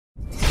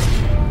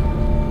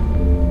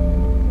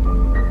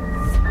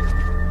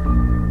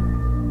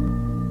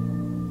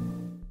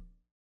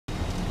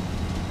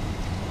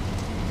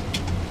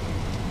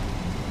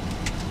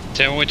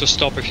Tell me to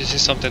stop if you see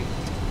something.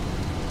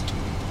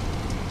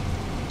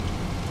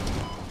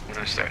 When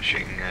I start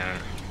shooting,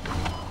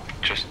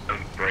 just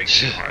don't brake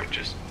too hard,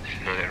 just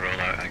let it roll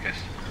out, I guess.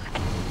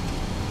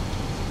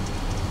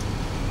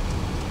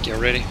 Get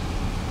ready.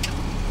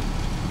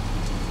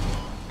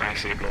 I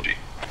see a blodgy.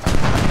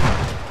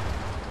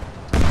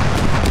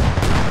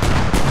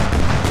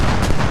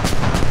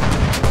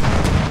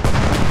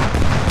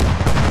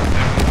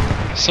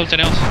 Something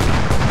else.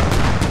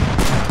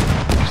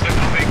 Still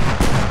coming.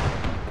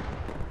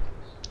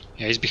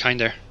 Yeah, he's behind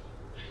there.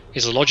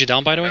 Is the lodgy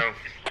down, by the way? No.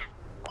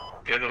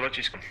 Yeah, the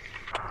lodgy's gone.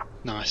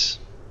 Nice.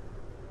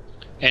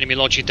 Enemy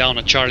lodgy down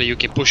at Charlie. You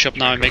can push up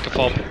now and make a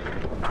fob.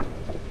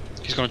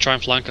 He's gonna try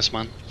and flank us,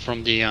 man,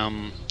 from the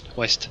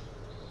west.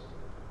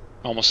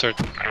 Almost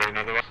certain.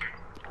 Another one.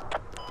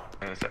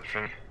 Is that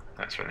friendly?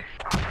 That's friendly.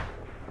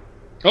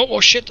 Oh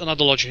shit!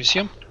 Another lodgy. You see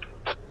him?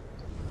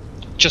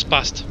 Just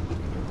passed.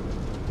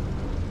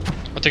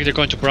 I think they're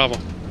going to Bravo.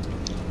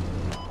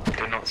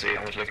 Did not see it.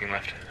 I was looking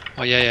left.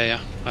 Oh yeah.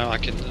 I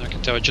can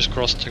tell. It just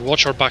crossed.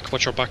 Watch our back.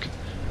 Watch our back.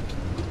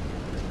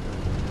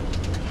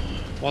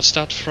 What's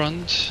that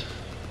front?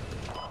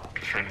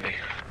 Friendly.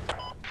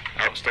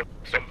 Oh, stop.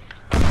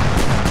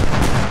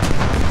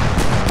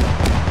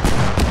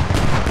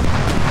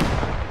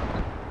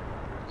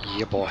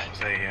 Yeah, boy.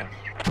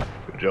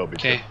 Good job.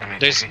 Okay.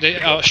 There's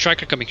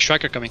striker coming.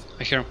 Striker coming.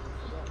 I hear him.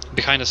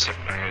 Behind us.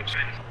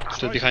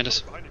 Stood behind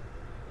us.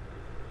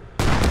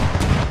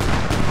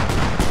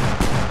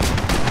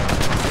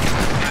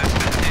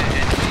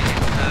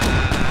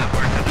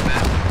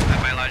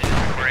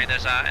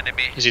 There's an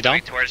enemy. Is he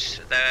down? Towards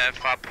the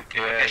fob.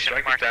 Yeah,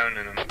 strike it down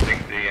and I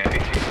think the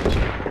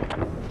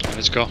 18.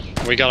 Let's go.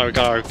 We gotta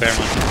repair,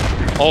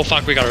 man. Oh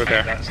fuck, we gotta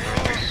repair. That's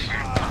nice.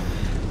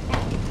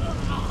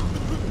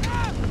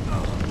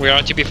 We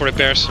are RTB for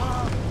repairs.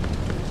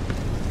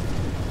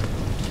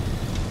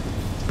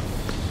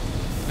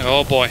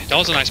 Oh boy, that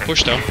was a nice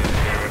push though.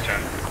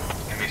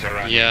 Enemies are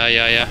around.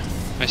 Yeah.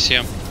 I see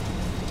him.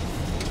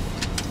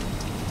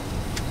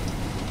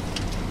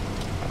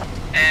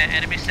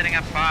 Enemy sitting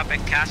at fob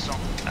and castle.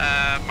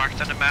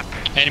 Marked on the map.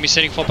 Enemy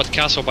setting fob at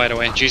castle, by the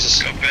way.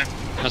 Jesus.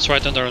 That's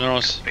right under our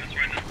nose.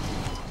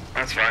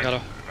 That's fine.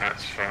 Gotta...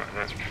 That's fine.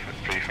 That's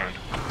pretty fine.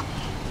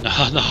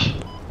 No.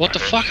 What the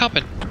fuck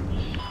happened?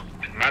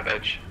 Map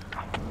edge.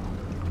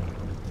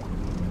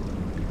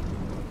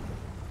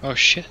 Oh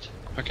shit.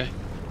 Okay.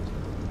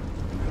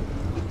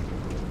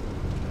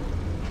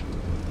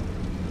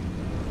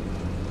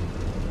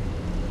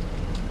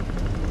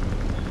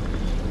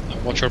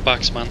 Watch your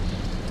backs, man.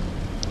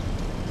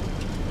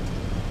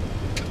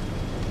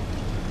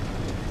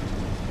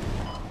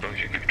 As long as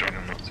you keep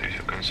trying not to be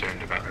so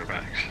concerned about her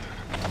backs.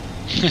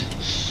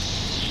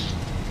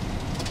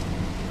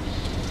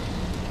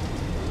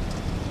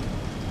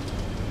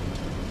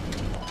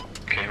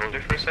 Okay, hold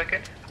it for a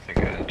second. I think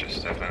I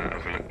just have an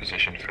overlook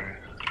position for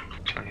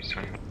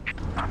 2020.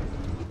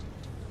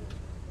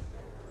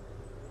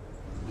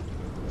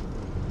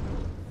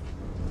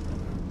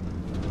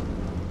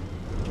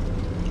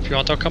 If you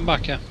want, I'll come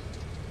back, yeah.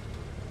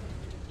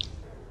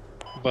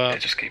 But Yeah,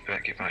 just keep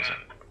eyes up.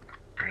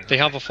 they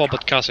have a fob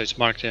at castle, it's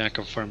marked, yeah,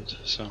 confirmed,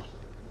 so...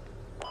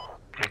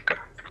 Okay.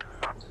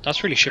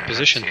 That's really shit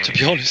position, to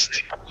be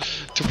honest,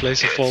 to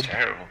place a Yeah, fob. it's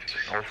terrible. It's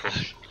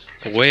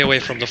awful. Way away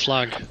from the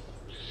flag.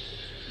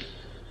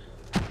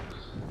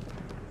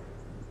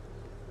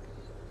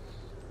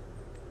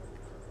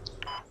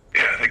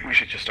 Yeah, I think we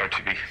should just start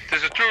to be.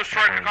 There's a true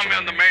striker coming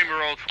on the main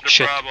road from the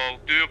Shit. Bravo.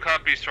 Do you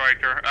copy,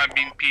 striker? I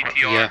mean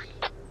PTR. Yeah.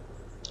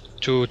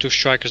 Two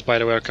strikers, by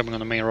the way, are coming on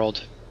the main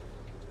road.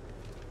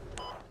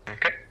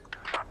 Okay.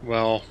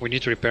 Well, we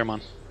need to repair,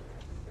 man.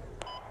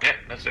 Yeah,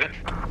 that's it.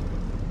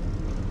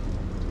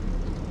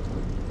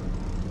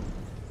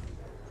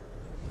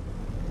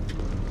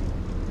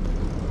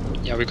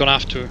 Yeah, we're gonna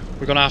have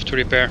to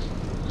repair.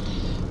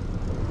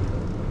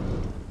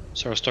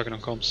 Sorry, I was talking on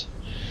comms.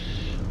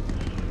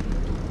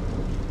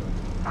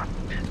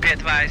 Be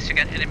advised, you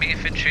get enemy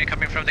infantry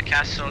coming from the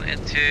castle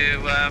into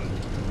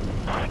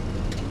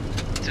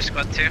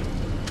squad 2.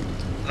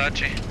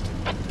 Lodgy.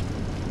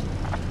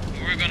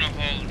 We're gonna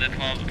hold the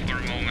fob for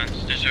a moment.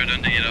 Just so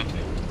don't get up.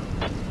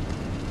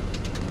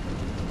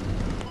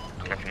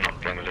 I love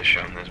not playing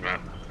militia on this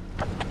map.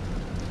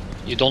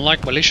 You don't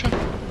like militia?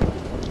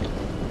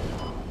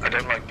 I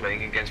don't like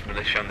playing against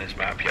militia on this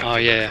map. You have Oh,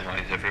 to yeah.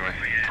 compromise everywhere.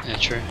 Yeah,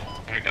 true.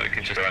 You know, you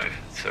can just drive.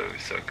 So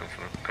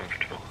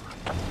comfortable.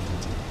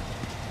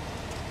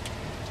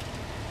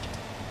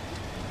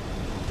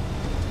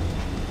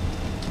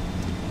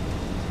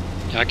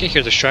 Yeah, I can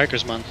hear the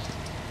strikers, man.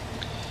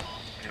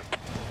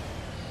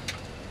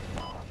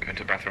 Going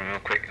to the bathroom real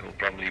quick. It'll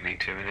probably be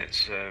 2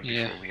 minutes before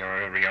Yeah. we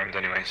are rearmed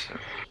anyway. So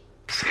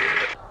see you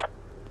later.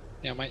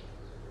 Yeah, mate.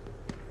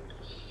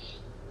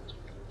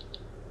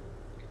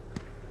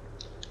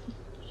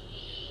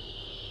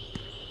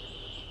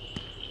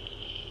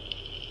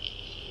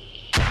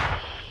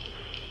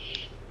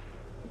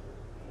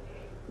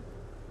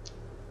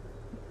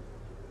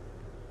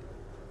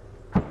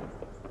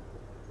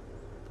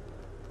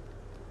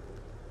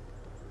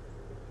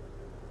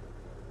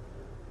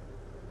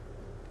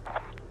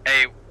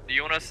 Do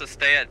you want us to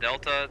stay at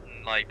Delta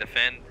and like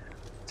defend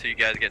till you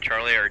guys get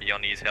Charlie, or do y'all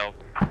need help?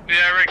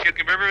 Yeah, Rick,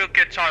 maybe we'll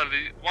get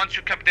Charlie. Once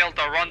you cap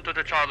Delta, run to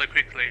the Charlie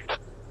quickly.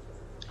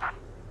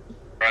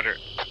 Roger.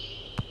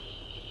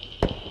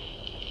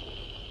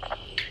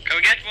 Can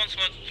we get one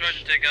squad to try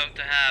to take out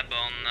the hab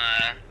on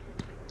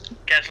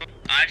Castle?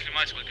 Actually,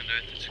 my squad can do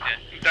it, it's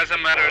okay.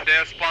 Doesn't matter,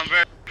 they're spawned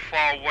very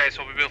far away,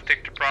 so we will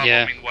take the Bravo.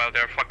 Yeah. Meanwhile,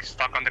 they're fucking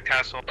stuck on the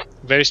castle.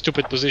 Very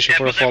stupid position Yeah,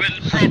 for a but they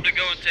fob. will probably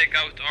go and take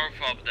out our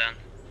fob then.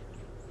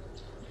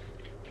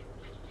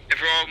 If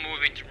we're all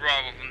moving to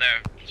Bravo from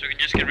there, so we can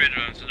just get rid of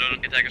them so they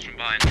don't attack us from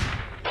behind.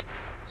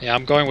 Yeah,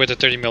 I'm going with the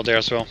 30 mil there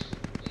as well.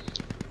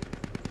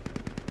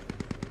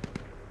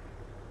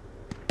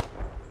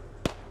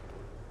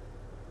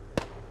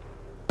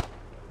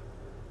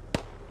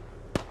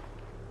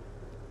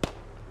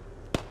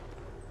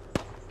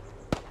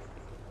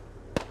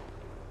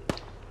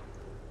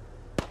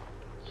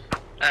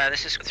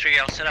 This is 3.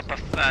 I'll set up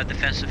a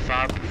defensive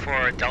fob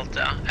for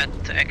Delta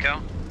at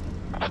Echo,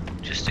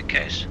 just in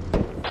case.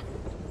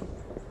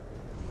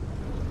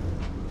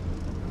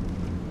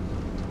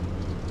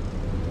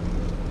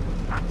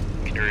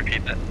 Can you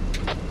repeat that?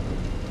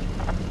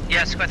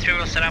 Yeah, Squad 3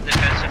 will set up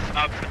defensive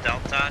fob for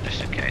Delta,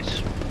 just in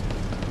case.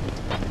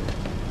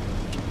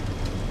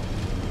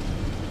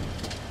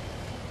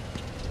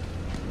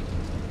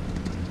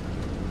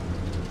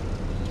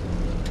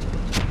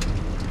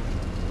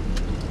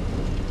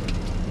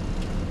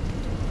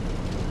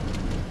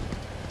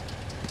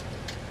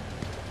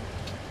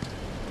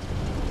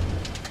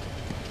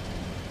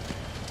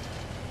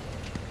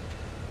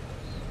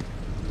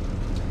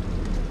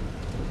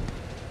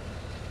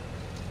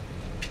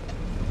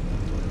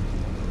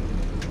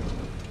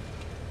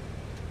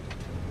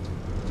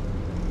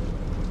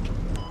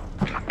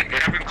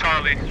 Having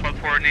Charlie, Squad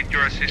 4, need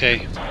your assistance.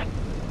 Okay.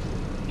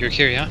 You're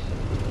here, yeah?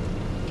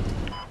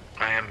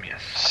 I am,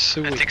 yes.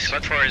 Sweet. I think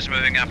Squad 4 is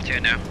moving up to you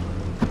now.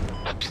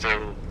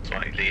 Still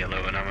slightly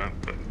low in ammo,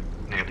 but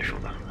nearly full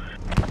now.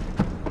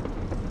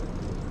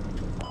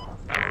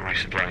 Ammo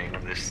resupplying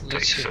on this Let's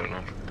takes see. so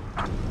long.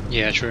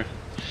 Yeah, true.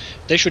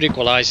 They should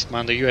equalize,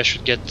 man. The US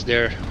should get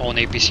their own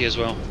APC as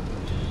well.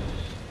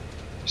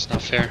 It's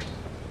not fair.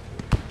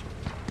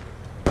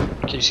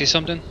 Can you see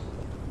something?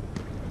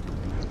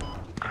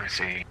 I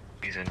see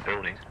he's in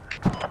building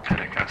at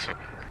a castle.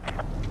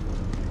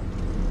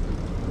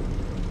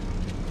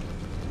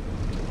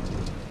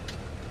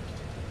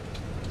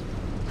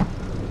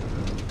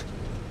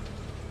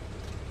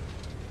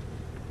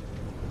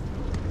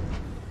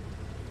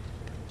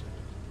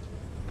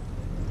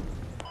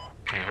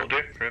 Can you hold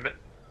it for a bit?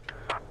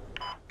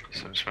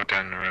 Some smoke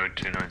down the road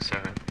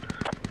 297.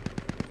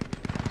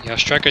 Yeah,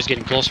 Striker's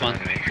getting close, man.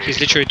 He's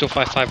literally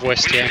 255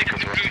 west, yeah. The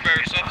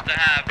bluebirds off the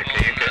hab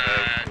Okay, you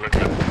can look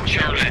at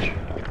Charlie.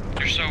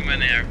 There's so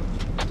many here.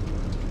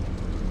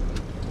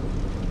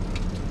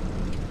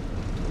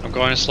 I'm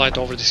going to slide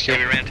over this hill.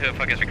 We ran into a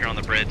fucking speaker on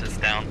the bridge. It's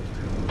down.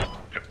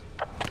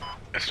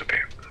 That's okay.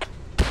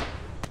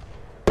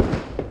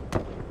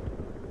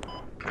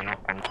 They're not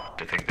on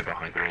to think they're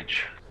behind the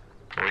bridge.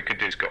 What we could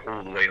do is go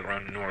all the way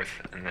around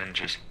north and then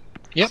just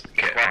Yep.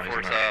 get Squad eyes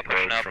on 4's that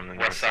pushing road up from the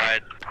north west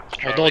side.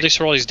 Although this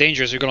road is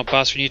dangerous, we're gonna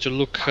pass, we need to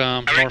look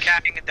Are we north.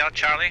 capping Delta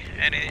Charlie?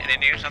 Any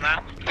news on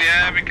that?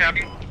 Yeah, we're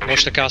capping.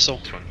 Watch the castle.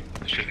 This one.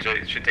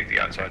 Should take the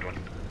outside one.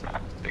 I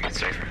think it's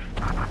safer.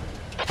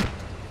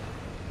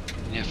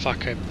 Yeah, fuck,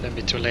 that'd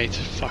be too late.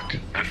 Fuck.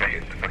 Fuck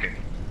it, fuck it.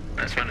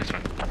 That's fine, that's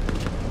fine.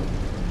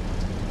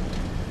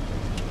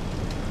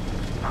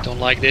 Don't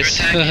like this.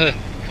 We're attacking the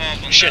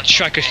fob on Shit, that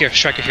Striker here, fob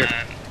Striker on, here.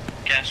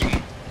 Castle.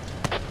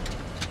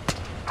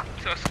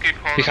 Just keep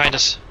holding. Behind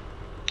us.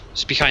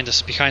 It's behind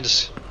us, behind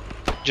us.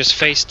 Just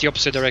face the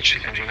opposite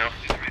direction. Changing now.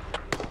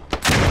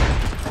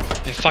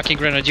 A fucking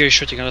grenadier is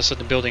shooting at us at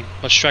the building,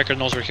 but Striker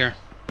knows we're here.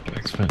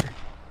 Thanks, man.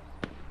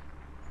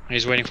 And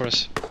he's waiting for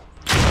us.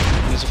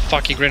 There's a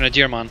fucking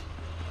grenadier, man.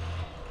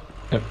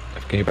 Yep.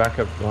 Can you back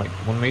up like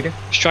 1 meter?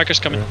 Striker's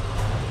coming.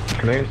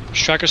 Clear.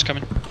 Striker's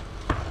coming.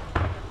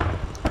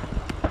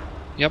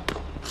 Yep.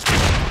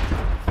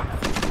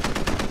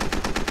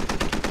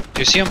 Do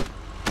you see him?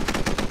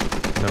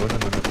 No.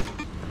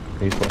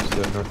 He's past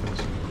the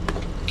northlands.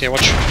 Okay,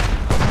 watch.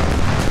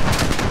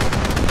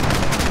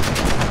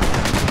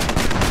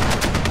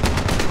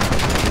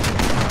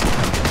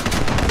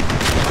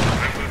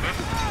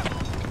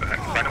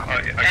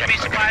 Enemy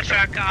supply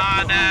truck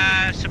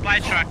on supply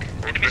truck.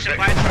 Enemy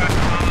supply truck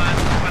on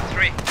Squad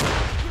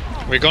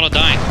 3. We're gonna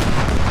die.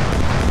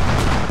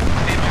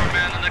 Need more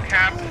men on the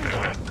cap.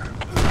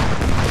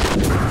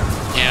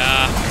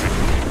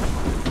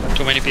 Yeah.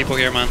 Too many people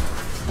here, man.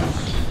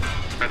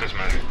 That doesn't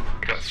matter.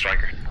 We got the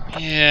striker.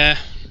 Yeah.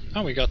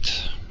 Oh, we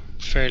got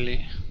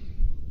fairly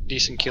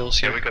decent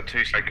kills Yeah, here. we got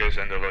 2 strikers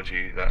and a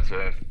Logi. That's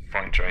a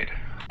fine trade.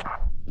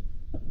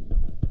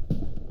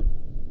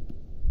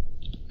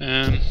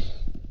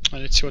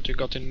 Let's see what we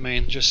got in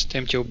main. Just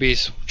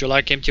MTOBs. Would you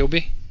like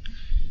MTOB?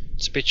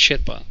 It's a bit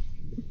shit, but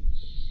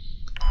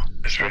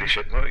It's really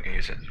shit, but we can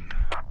use it.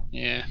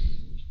 yeah.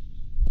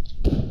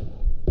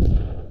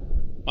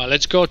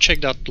 Let's go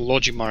check that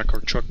logi mark or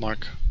truck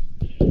mark.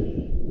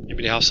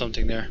 Maybe they have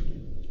something there.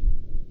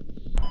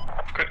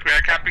 We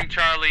are capping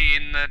Charlie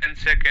in 10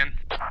 seconds.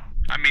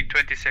 I mean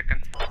 20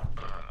 seconds.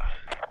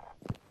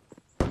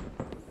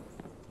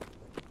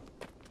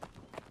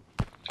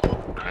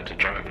 I had to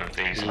drive one of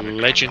these.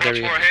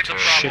 Legendary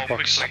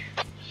shitbox.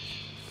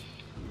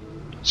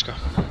 Let's go. I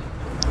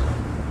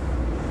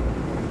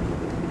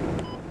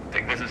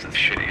think this is the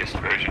shittiest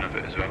version of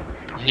it as well.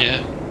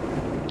 Yeah.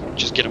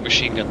 Just get a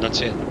machine gun,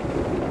 that's it.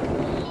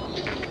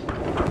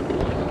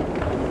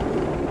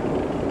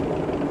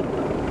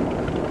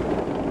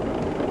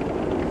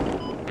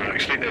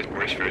 Actually, there's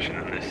worse version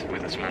than this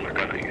with a smaller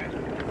gun, I guess.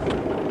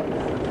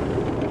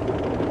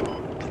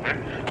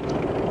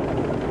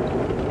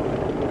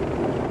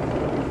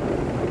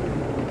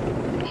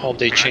 Hope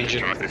they change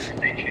it. I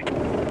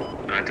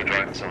had to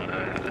drive this on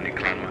an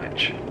incline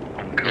match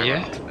on Current.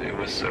 Yeah? It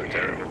was so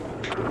terrible.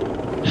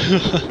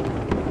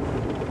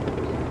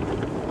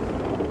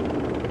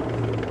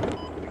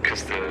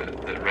 Because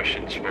the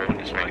Russian spawn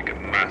is like a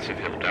massive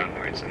hill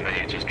downwards, and then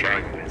you're just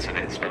driving it, and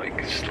it's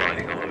like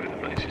sliding all over the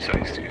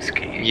place. It's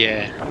skiing.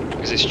 Yeah,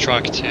 because it's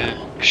tracked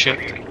shit.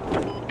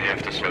 You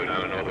have to slow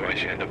down,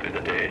 otherwise you end up in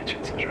the ditch,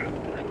 etc.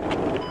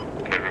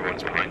 And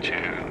everyone's behind you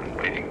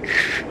waiting.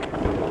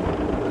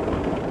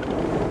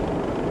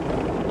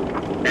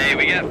 Hey,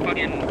 we got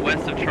fucking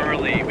west of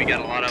Charlie. We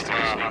got a lot of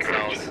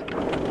hostiles.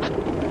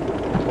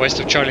 West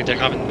of Charlie, they're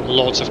having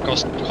loads of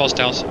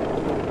hostiles.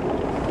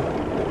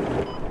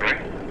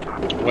 Where?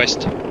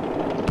 West,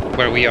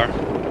 where we are.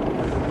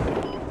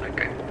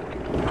 Okay.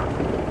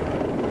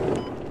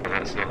 Well,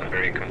 that's not a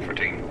very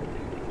comforting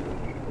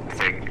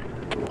thing,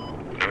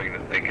 knowing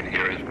that they can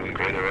hear us from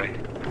quite away.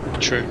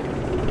 True.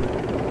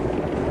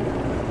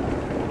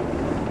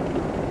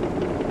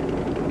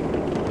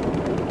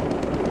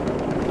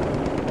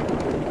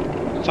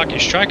 Fucking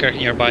striker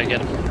nearby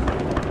again.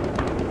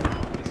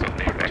 It's not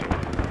nearby.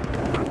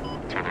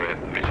 It's all the way up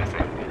the ridge, I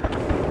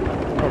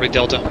think. Probably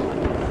Delta.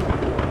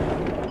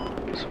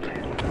 Possibly.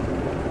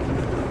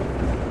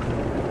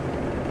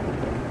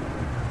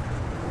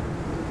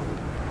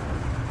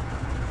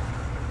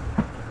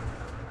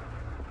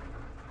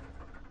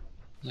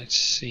 Let's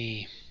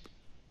see.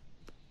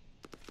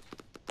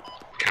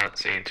 Can't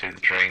see into the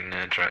train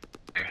track.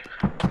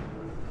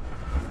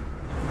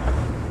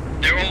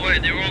 They're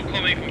all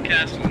coming from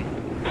Castle.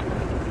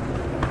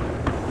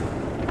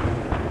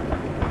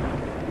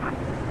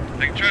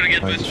 Like try to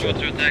get Westwood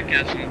to attack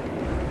Castle.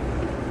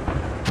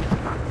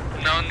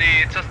 No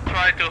need, just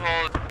try to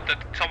hold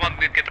that someone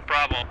did get a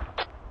problem.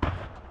 But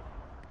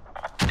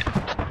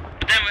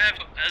then we have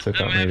So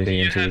can't really dig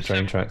into the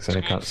train tracks and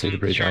I can't see the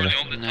bridge either.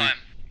 All the No. time.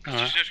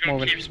 Alright, Just gonna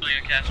moving. keep spilling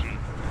a Castle.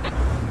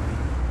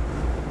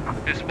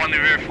 There's one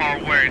very far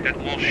away, that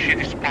most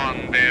shitty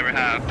spawn they ever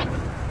have.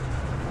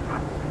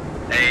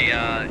 Hey,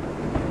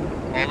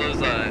 all those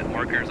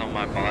markers on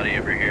my body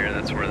over here,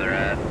 that's where they're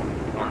at.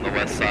 On the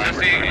west side.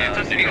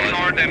 Just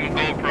ignore them and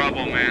go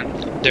problem,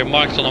 man. They're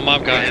marked on a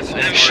map, guys. Oh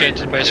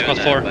shit, base squad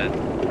 4.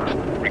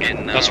 We're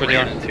getting That's where they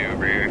are. ran into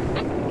over here.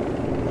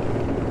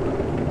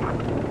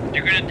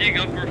 You're gonna dig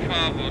up our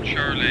fob on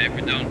Charlie if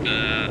we don't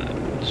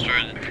destroy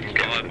it. If you can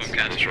get this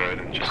destroyed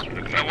and just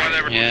look at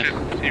Whatever, Yeah.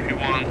 push it if you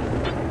want.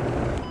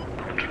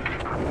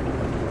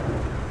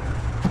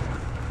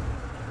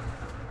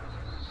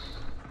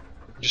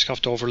 Just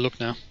have to overlook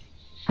now.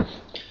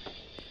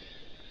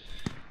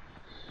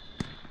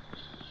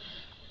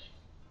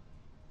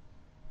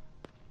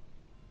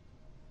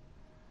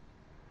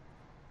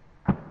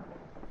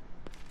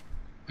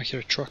 I hear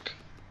a truck.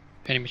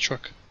 Enemy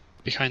truck.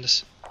 Behind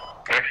us.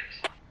 Where?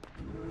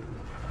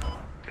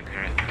 Didn't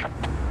hear it.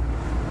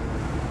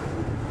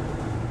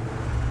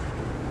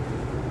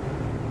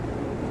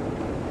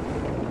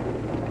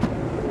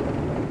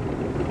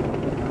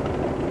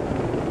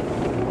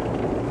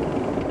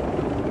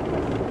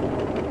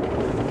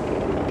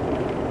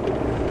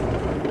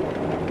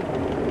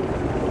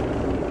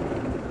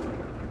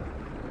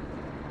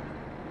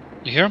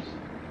 You hear him?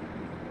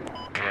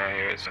 Yeah, I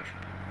hear it. So.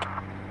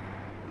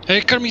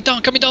 Hey, coming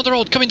down the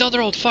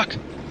road, fuck!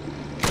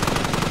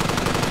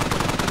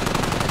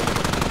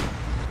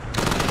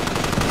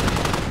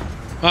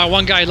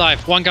 One guy alive.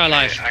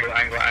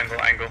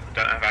 Angle.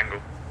 Don't have angle.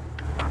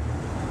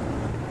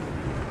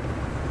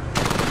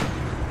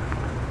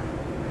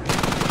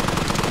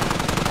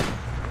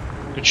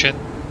 Good shit.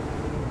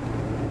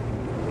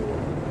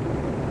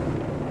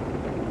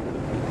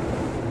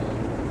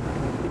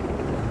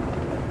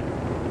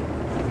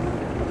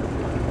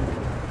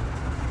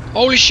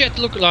 Holy shit,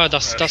 look,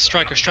 that's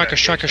striker. I'm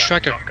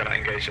not gonna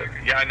engage that.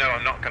 Yeah, I know,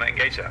 I'm not gonna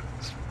engage that.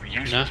 It's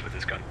useless No? with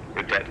this gun.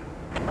 We're dead.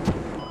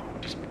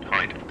 Just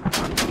hide.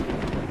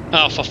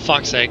 Oh, for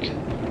fuck's sake.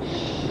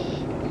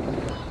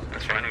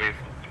 That's fine,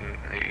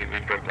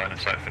 we've broke line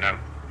of sight for now.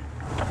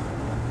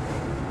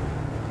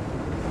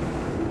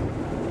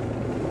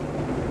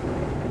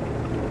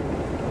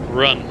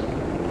 Run.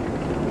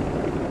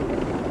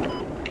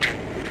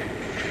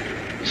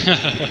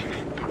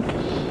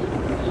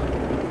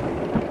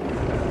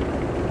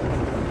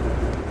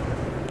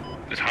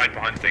 There's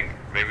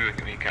Maybe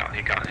he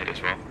can't hit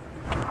as well.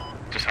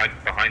 Just hide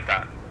behind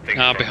that thing.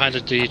 Behind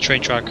the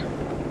train track.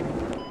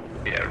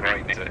 Yeah,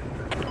 right near it.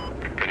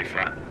 Pretty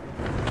flat.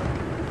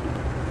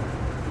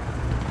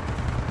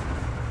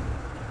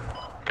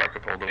 Back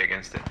up all the way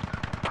against it.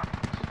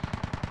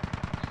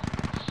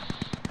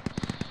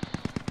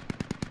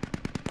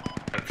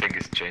 I don't think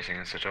it's chasing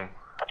us at all.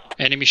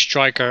 Enemy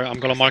striker, I'm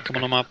gonna mark him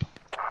on the map.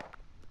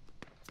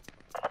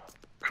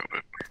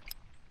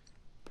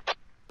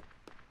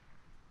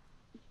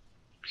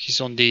 He's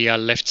on the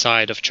left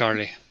side of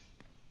Charlie.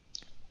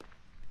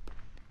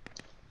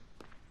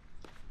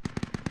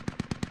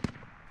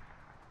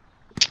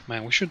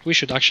 Man, we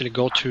should actually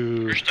go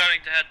to We're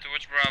starting to head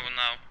towards Bravo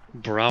now.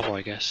 Bravo,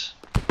 I guess.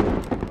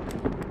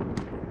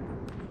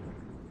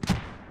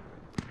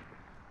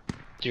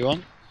 Do you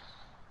want?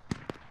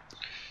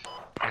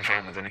 I'm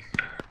fine with any.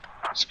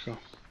 Let's go.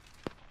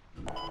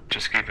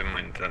 Just keep in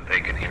mind that they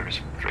can hear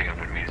us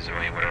 300 meters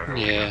away, whatever.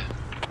 Yeah.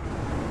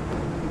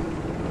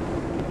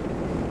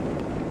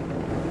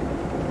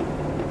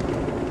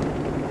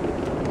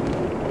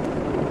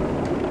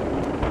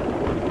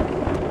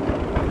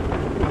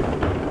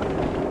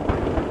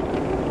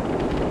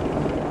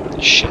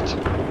 Shit.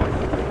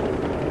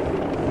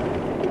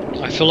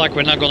 I feel like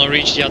we're not gonna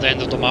reach the other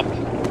end of the map.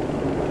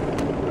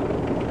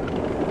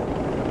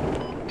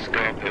 Let's go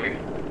up here.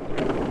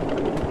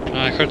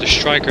 I heard the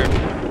striker.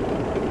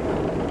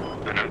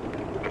 I know.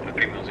 Put the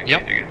 3 miles in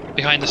Yep, again.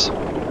 behind us. Let's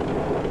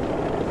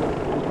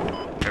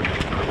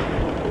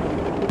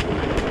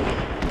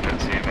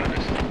see about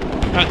this.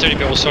 30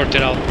 people will sort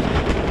it out.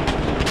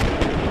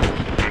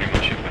 Pretty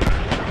much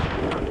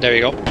it. There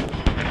you go.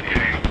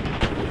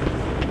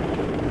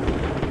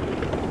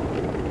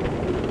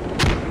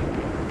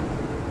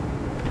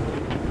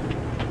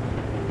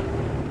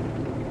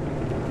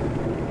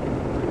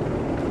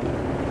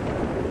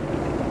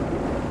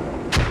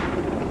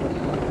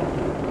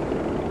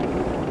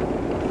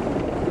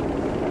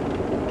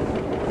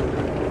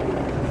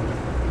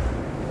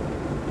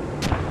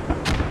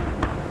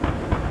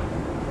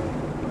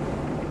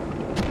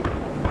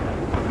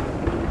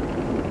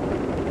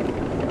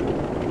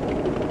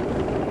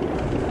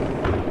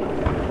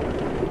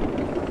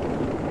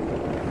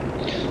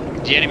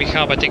 The enemy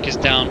hub, I think, is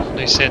down,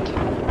 they said.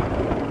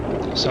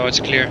 So it's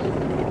clear.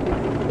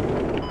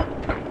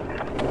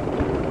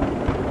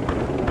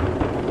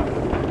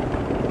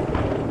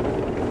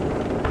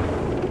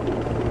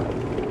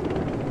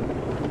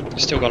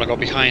 Still gonna go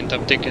behind,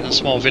 I'm thinking a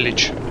small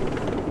village.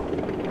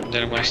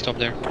 Then I'm gonna stop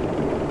there.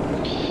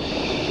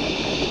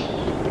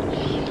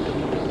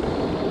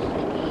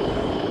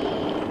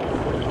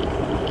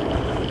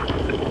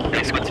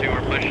 These ones who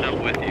are pushing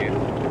up with you.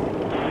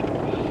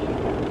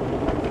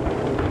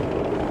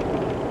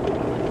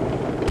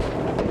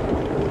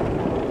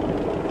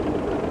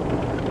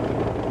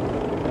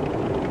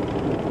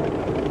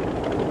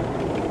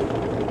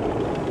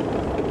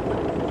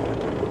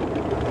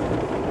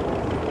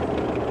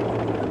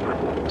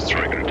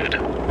 Striker did.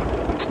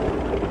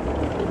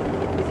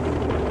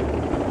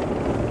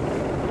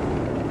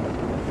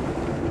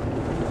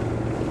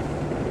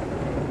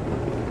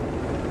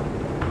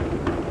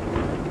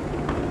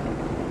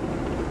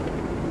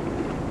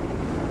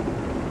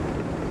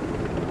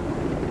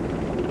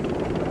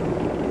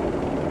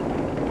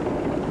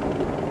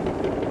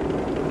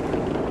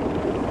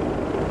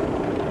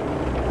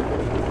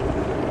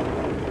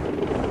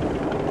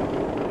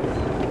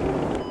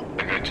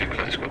 They're going too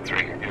close, got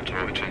 3. You're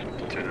told to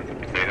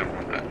they don't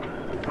want that.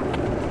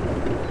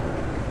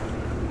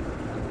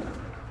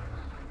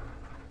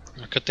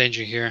 Look at the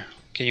engine here.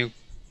 Can you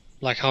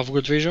like have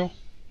good visual?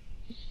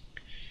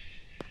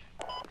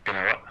 You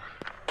know what?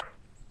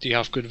 Do you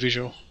have good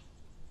visual?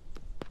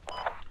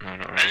 No,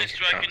 not really. Just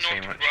striking Can't see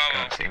north to much. Bravo.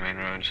 Can't see main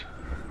roads.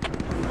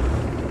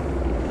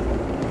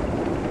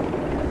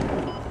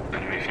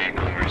 Enemy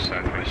vehicle very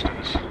southwest of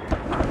us.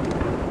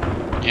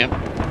 Yep.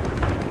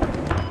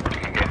 You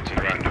can get to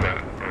the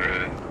roundabout, or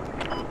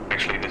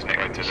actually there's no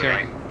right to the Here.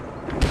 right.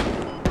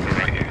 To the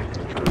right here.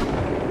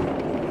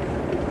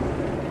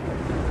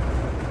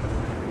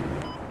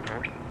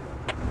 Hold.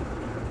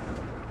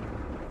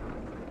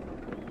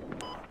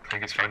 I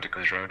think it's fine to go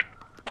this road.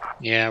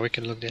 Yeah, we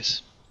can look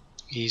this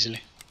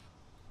easily.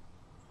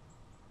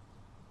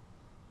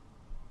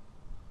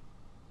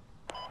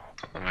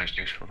 Not the most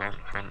useful on the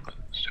front, but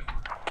still.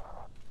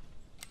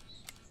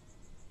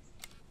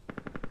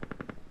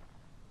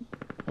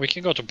 We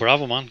can go to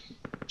Bravo, man,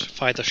 to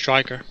fight a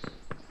striker,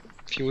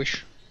 if you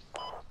wish.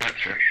 Yeah,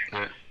 sure.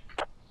 Yeah.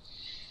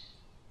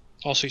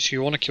 Also, so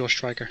you want to kill a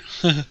striker.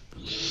 Now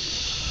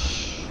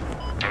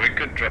we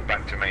could drop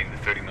back to main, the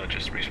 30 mil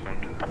just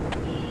respawned.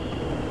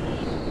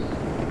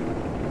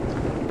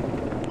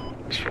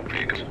 Swap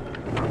vehicles.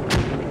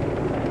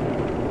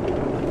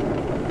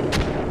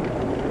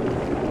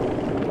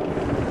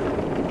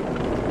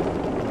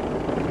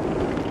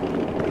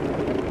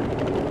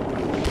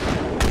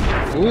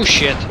 Oh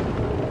shit!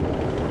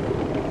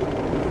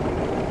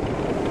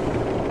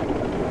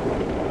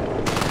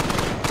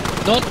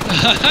 Don't.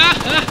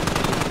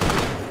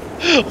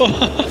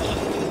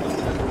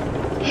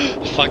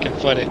 Fucking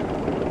funny.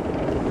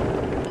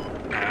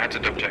 I had to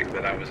double check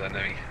that I was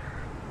enemy.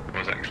 I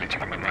was actually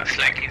checking my map.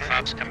 Flanking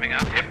fobs coming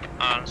up. Yep.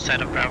 On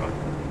side of Bravo.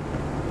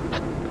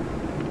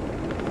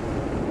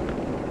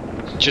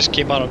 Just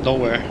came out of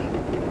nowhere.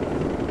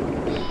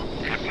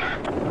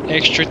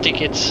 Extra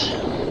tickets.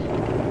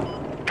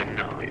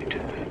 Denied.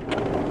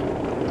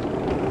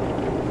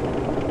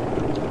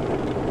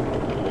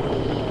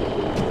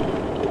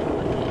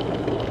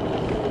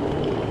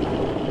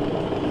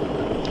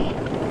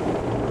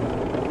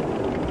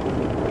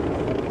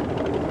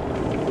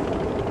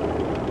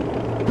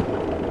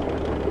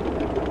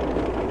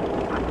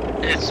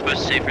 It's much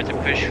safer to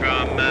push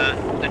from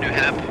the new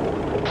hab.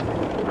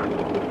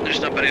 There's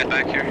nobody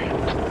back here.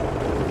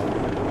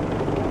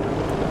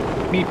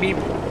 Beep beep.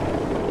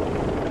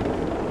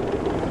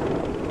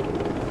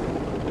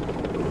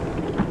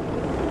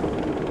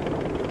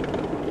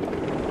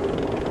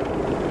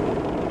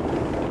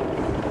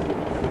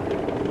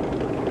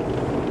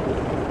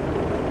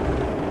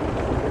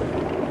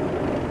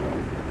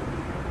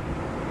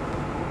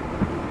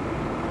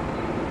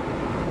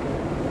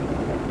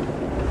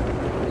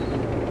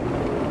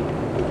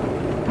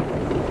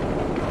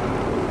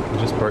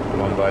 Just park the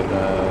one by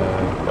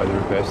the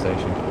repair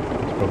station.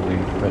 It's probably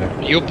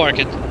better. You park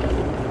it.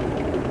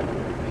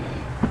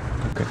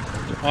 Okay.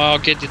 I'll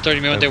get the 30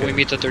 minutes, then we Okay.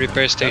 meet at the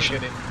repair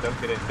station. Don't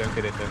get in.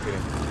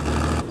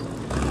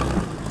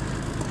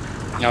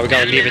 Yeah, we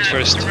gotta leave it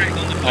first. Direct on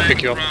the I'll flank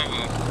pick you up.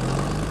 Bravo.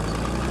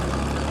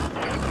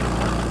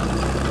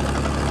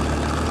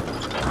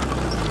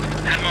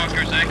 Head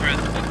markers accurate.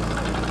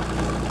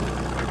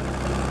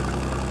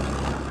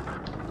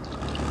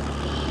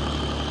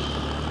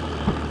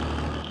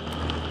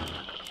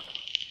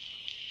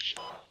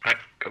 Right,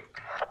 go.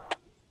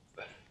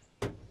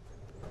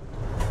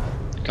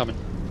 Coming.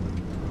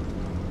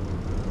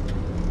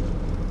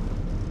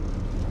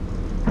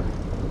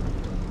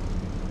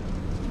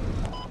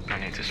 I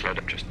need to slow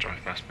down, just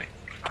drive past me.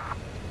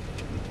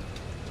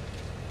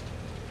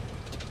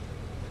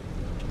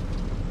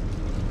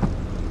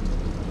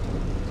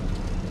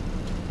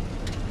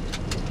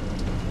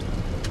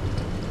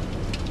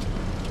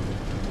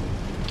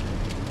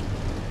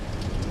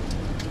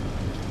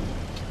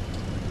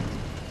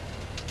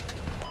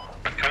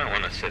 I kind of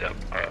want to sit up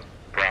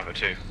Bravo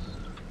 2,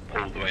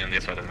 all the way on the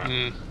other side of the map.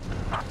 Mm.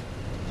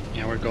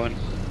 Yeah, we're going.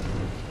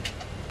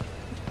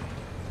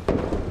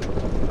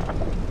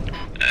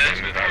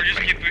 Or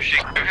just keep pushing.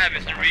 Your hab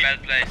is in a really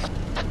bad place.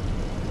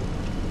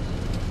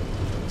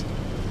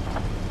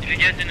 If you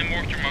get in the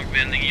mortar mark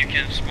building, you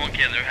can spawn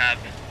kill their hab.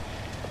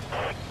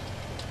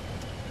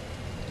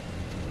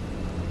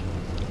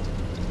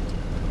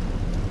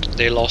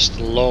 They lost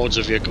loads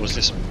of vehicles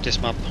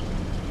this map.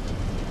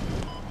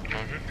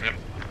 Yep.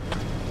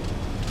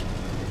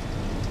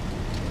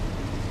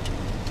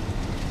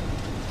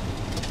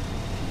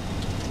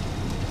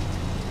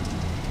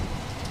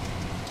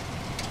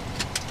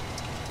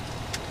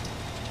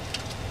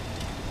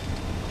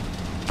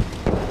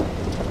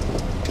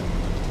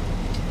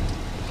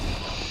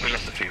 We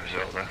lost a few as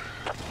well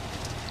though.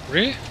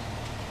 Really?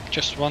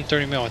 Just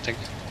 130 mil, I think.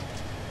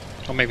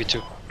 Or maybe 2.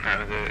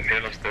 No,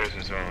 they lost those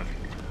as well.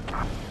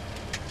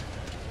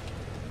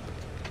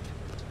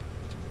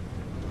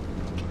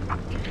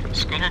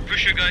 Scott, or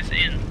push your guys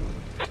in.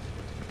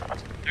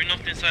 They're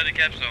not inside the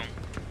cap zone.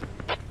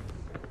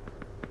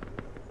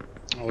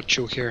 I'll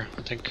chew here,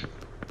 I think.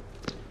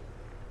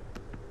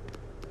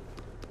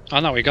 Oh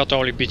no, we got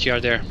only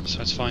BTR there,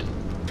 so it's fine.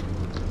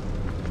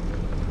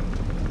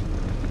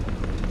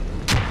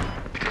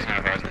 He doesn't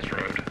have eyes on this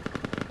road.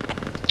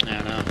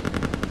 Yeah, no.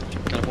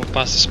 Gotta move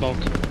past the smoke.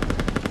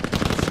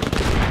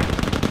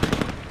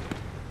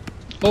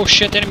 Oh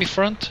shit, enemy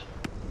front.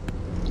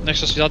 Next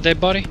to us, that dead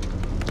body.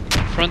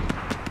 Front.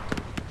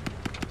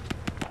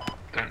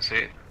 Don't see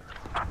it.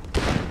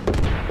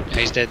 Yeah,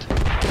 he's dead.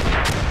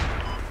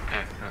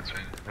 Yeah, that's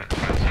right. That's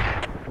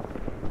right.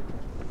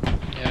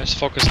 Yeah, let's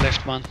focus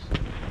left, man.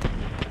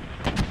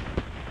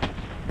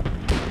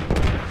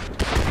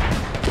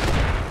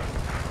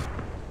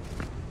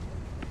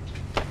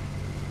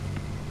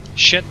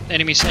 Shit,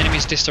 enemies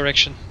this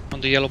direction,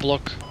 on the yellow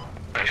block.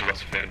 Actually,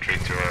 lots of infantry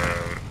to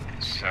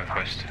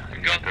southwest.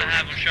 We got the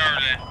hab on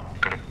Charlie.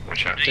 Gotta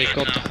watch out. They Good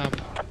got the now.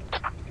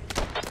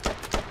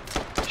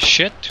 hub.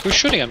 Shit, who's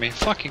shooting at me?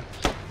 Fucking.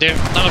 They're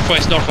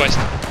northwest.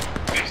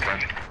 He's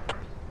dead.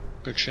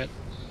 Good shit.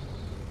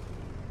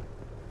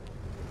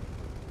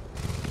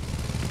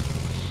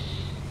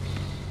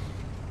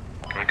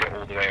 Can we get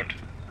all the way out?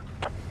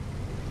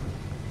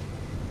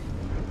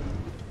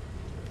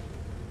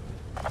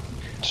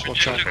 Just We watch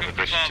just out. took From up the the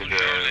bridge to Bravo, the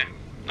Charlie.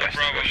 No west of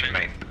Bravo, Russian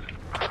man.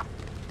 main.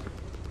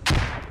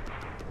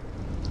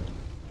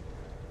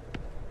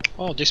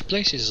 Oh, this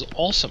place is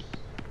awesome.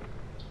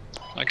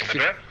 Like if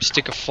you Okay.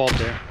 stick a fob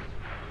there.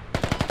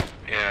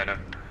 Yeah, I know.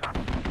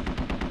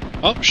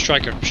 Oh,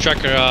 striker,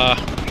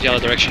 the other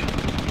direction.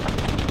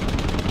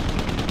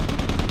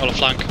 On the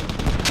flank.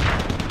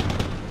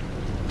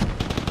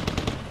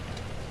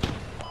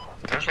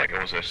 Sounds like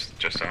it was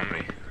just on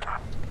me.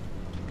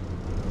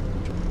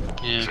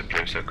 Yeah. It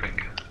blew so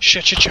quick.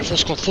 Shit, full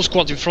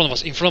squad in front of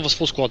us,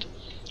 full squad.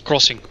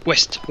 Crossing,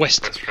 west.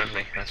 That's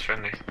friendly.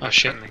 Oh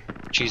shit,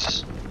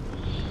 Jesus.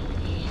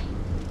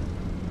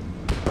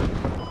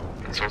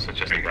 It's also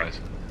just the guys.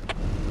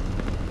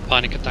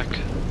 Panic attack.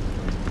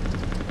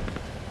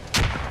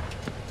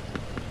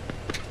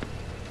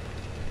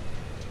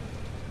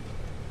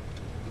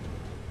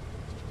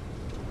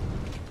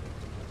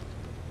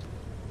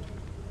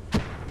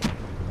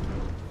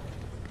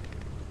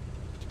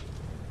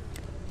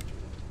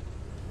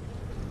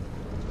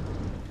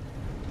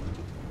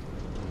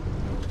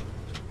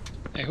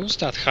 Hey, who's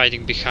that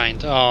hiding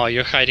behind? Oh,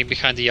 you're hiding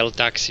behind the yellow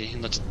taxi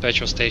in the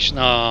petrol station.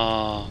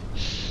 Oh,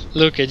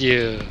 look at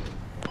you.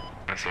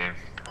 I see him.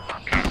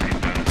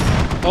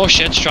 Oh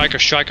shit, striker.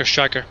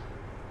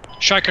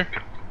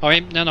 Oh,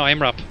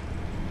 aim up.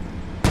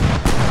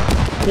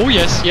 Oh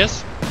yes.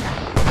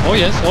 Oh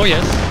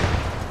yes.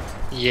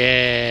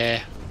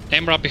 Yeah.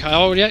 Aim up behind.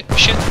 Oh yeah,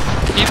 shit.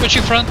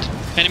 Infantry front.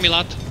 Enemy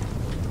lad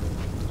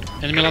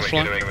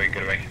flank.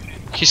 Get away.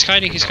 He's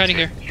hiding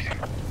here.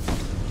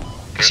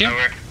 You see him?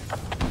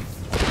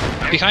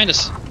 Behind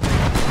us.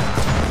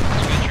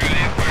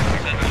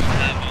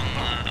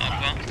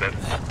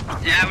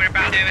 Yeah, we're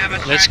about to have a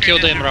Let's tracker kill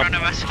just them, in Rob. front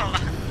of us. Hold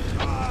on.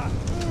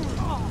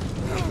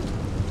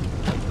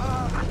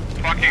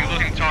 Fucking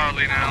losing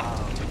Charlie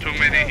now. Too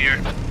many here.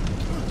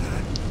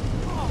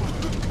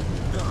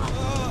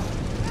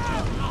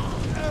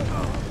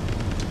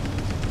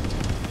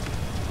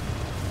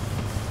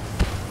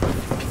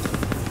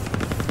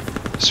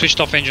 Switched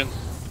off engine.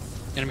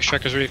 Enemy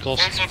striker's really close.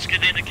 Also, let's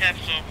get in the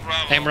capital.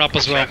 Bravo. Aim up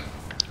as well.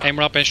 Aim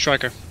up and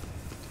striker.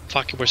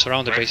 Fuck, we're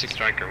surrounded Where's the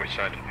basically. striker? Which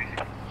side?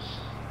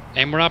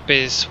 Aim up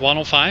is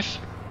 105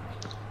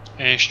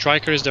 and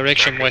striker is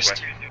direction Striker's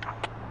west.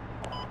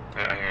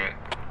 Yeah, I hear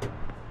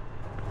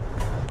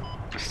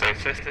it. Stay.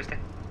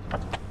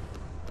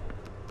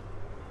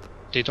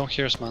 They don't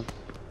hear us, man.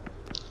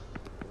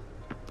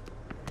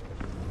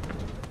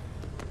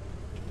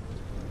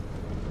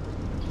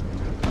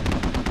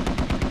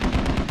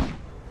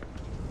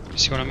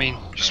 See what I mean?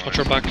 Just watch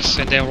your backs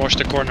and then watch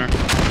the corner.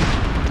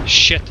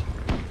 Shit.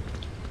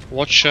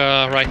 Watch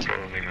right.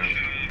 Probably not.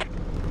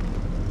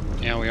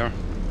 Yeah, we are.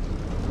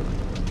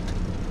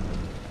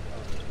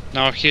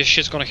 Now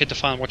shit's gonna hit the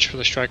fan. Watch for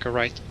the striker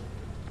right.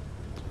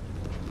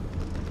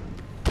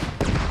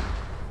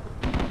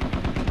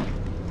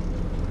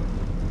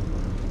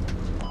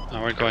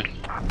 Now we're going.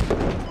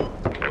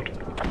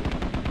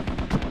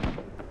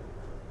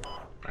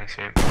 I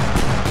see him.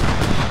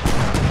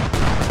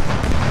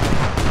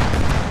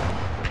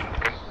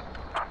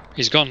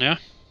 He's gone, yeah?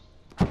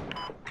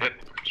 Yep,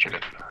 shoot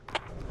it.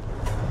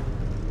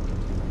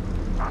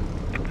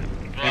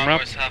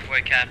 Bravo is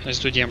halfway cap. Let's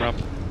do the MRAP.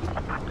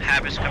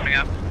 Hab is coming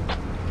up.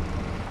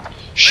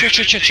 Shit.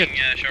 Charlie.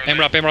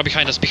 MRAP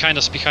behind us.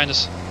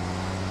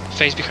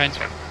 Face behind.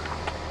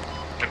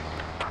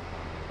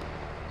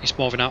 He's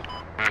moving out.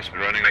 Nice, we're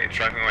running away,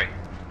 driving away.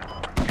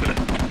 Kill it.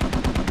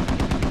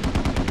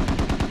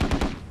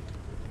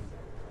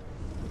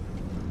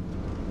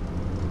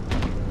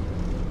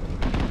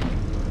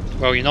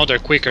 Well, you know they're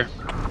quicker.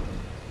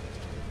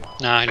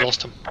 Nah, I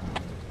lost him.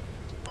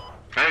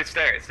 No, it's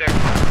there.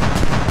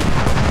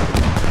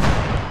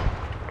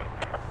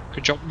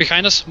 Good job.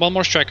 Behind us, one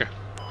more striker.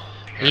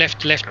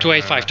 Left,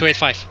 285. I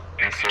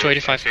see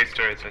 285. I see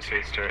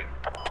his turret.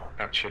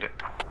 Don't shoot it.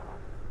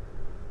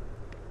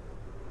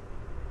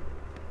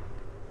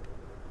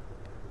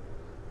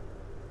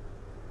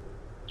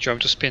 Do you want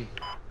me to spin?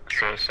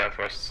 So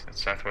southwest.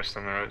 It's southwest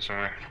on the road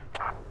somewhere.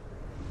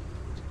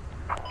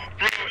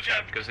 Watch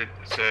out, because it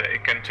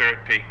can turret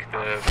peak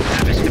the...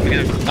 Hab is coming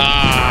up.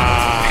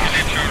 Ah!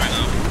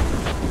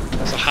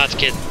 That's a hard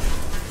kid.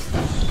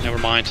 Never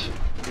mind.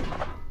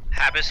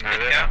 Hab is No,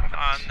 picking they're up not.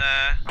 on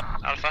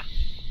Alpha.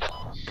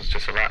 It's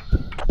just a rat.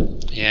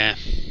 Yeah.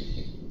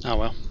 Oh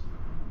well.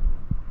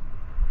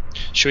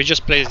 Should we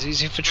just play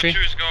these infantry?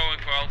 Who's going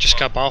for Alpha? Just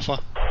cap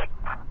Alpha?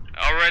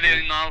 Already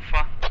in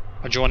Alpha.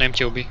 Or do you want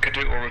MTOB? Could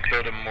do or we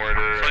could a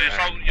mortar. So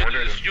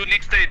you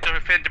need to stay to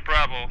defend the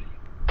Bravo.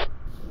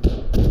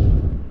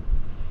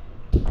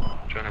 Do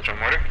you want to jump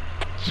mortar?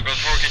 Squad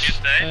 4, can you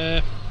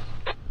stay?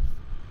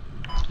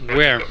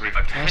 Where? Got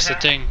revived. That's the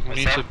thing. We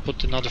need to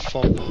put another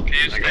fob. Can you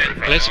I stay? got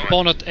revived. Let's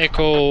spawn at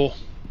Echo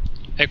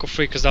 3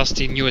 because that's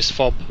the newest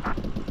fob.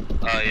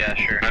 Oh yeah,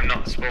 sure. I'm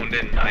not spawned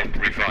in, I'm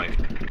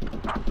revived.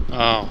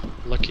 Oh,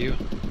 lucky you.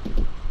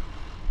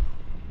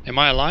 Am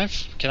I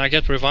alive? Can I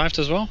get revived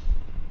as well?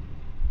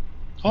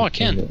 Oh, I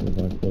can.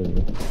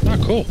 Ah,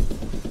 cool.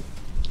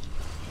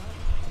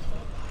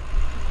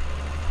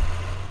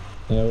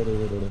 Yeah,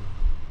 wait.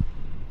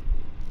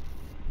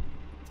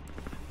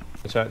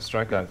 Watch out,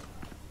 strike out.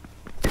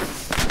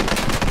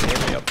 Hear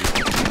me up.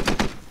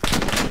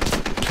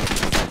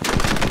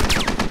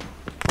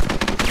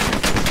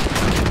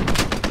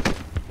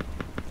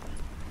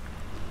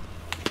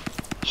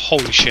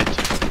 Holy shit.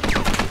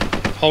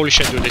 Holy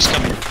shit, dude, it's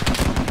coming.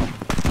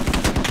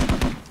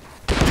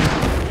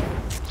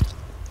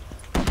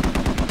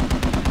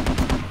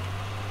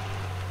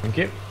 Thank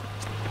you.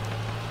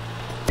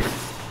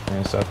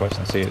 Yeah, southwest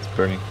and see it's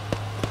burning.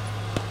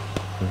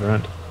 Move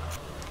around.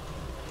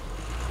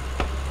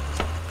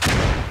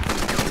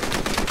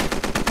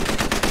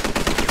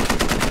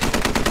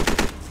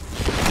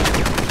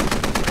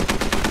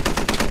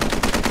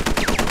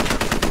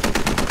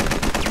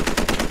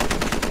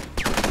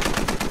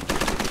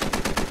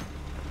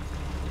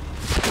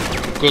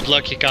 Good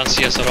luck, he can't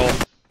see us at all.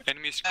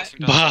 Enemies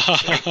crossing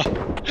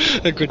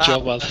down. Good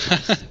job,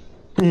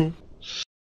 man.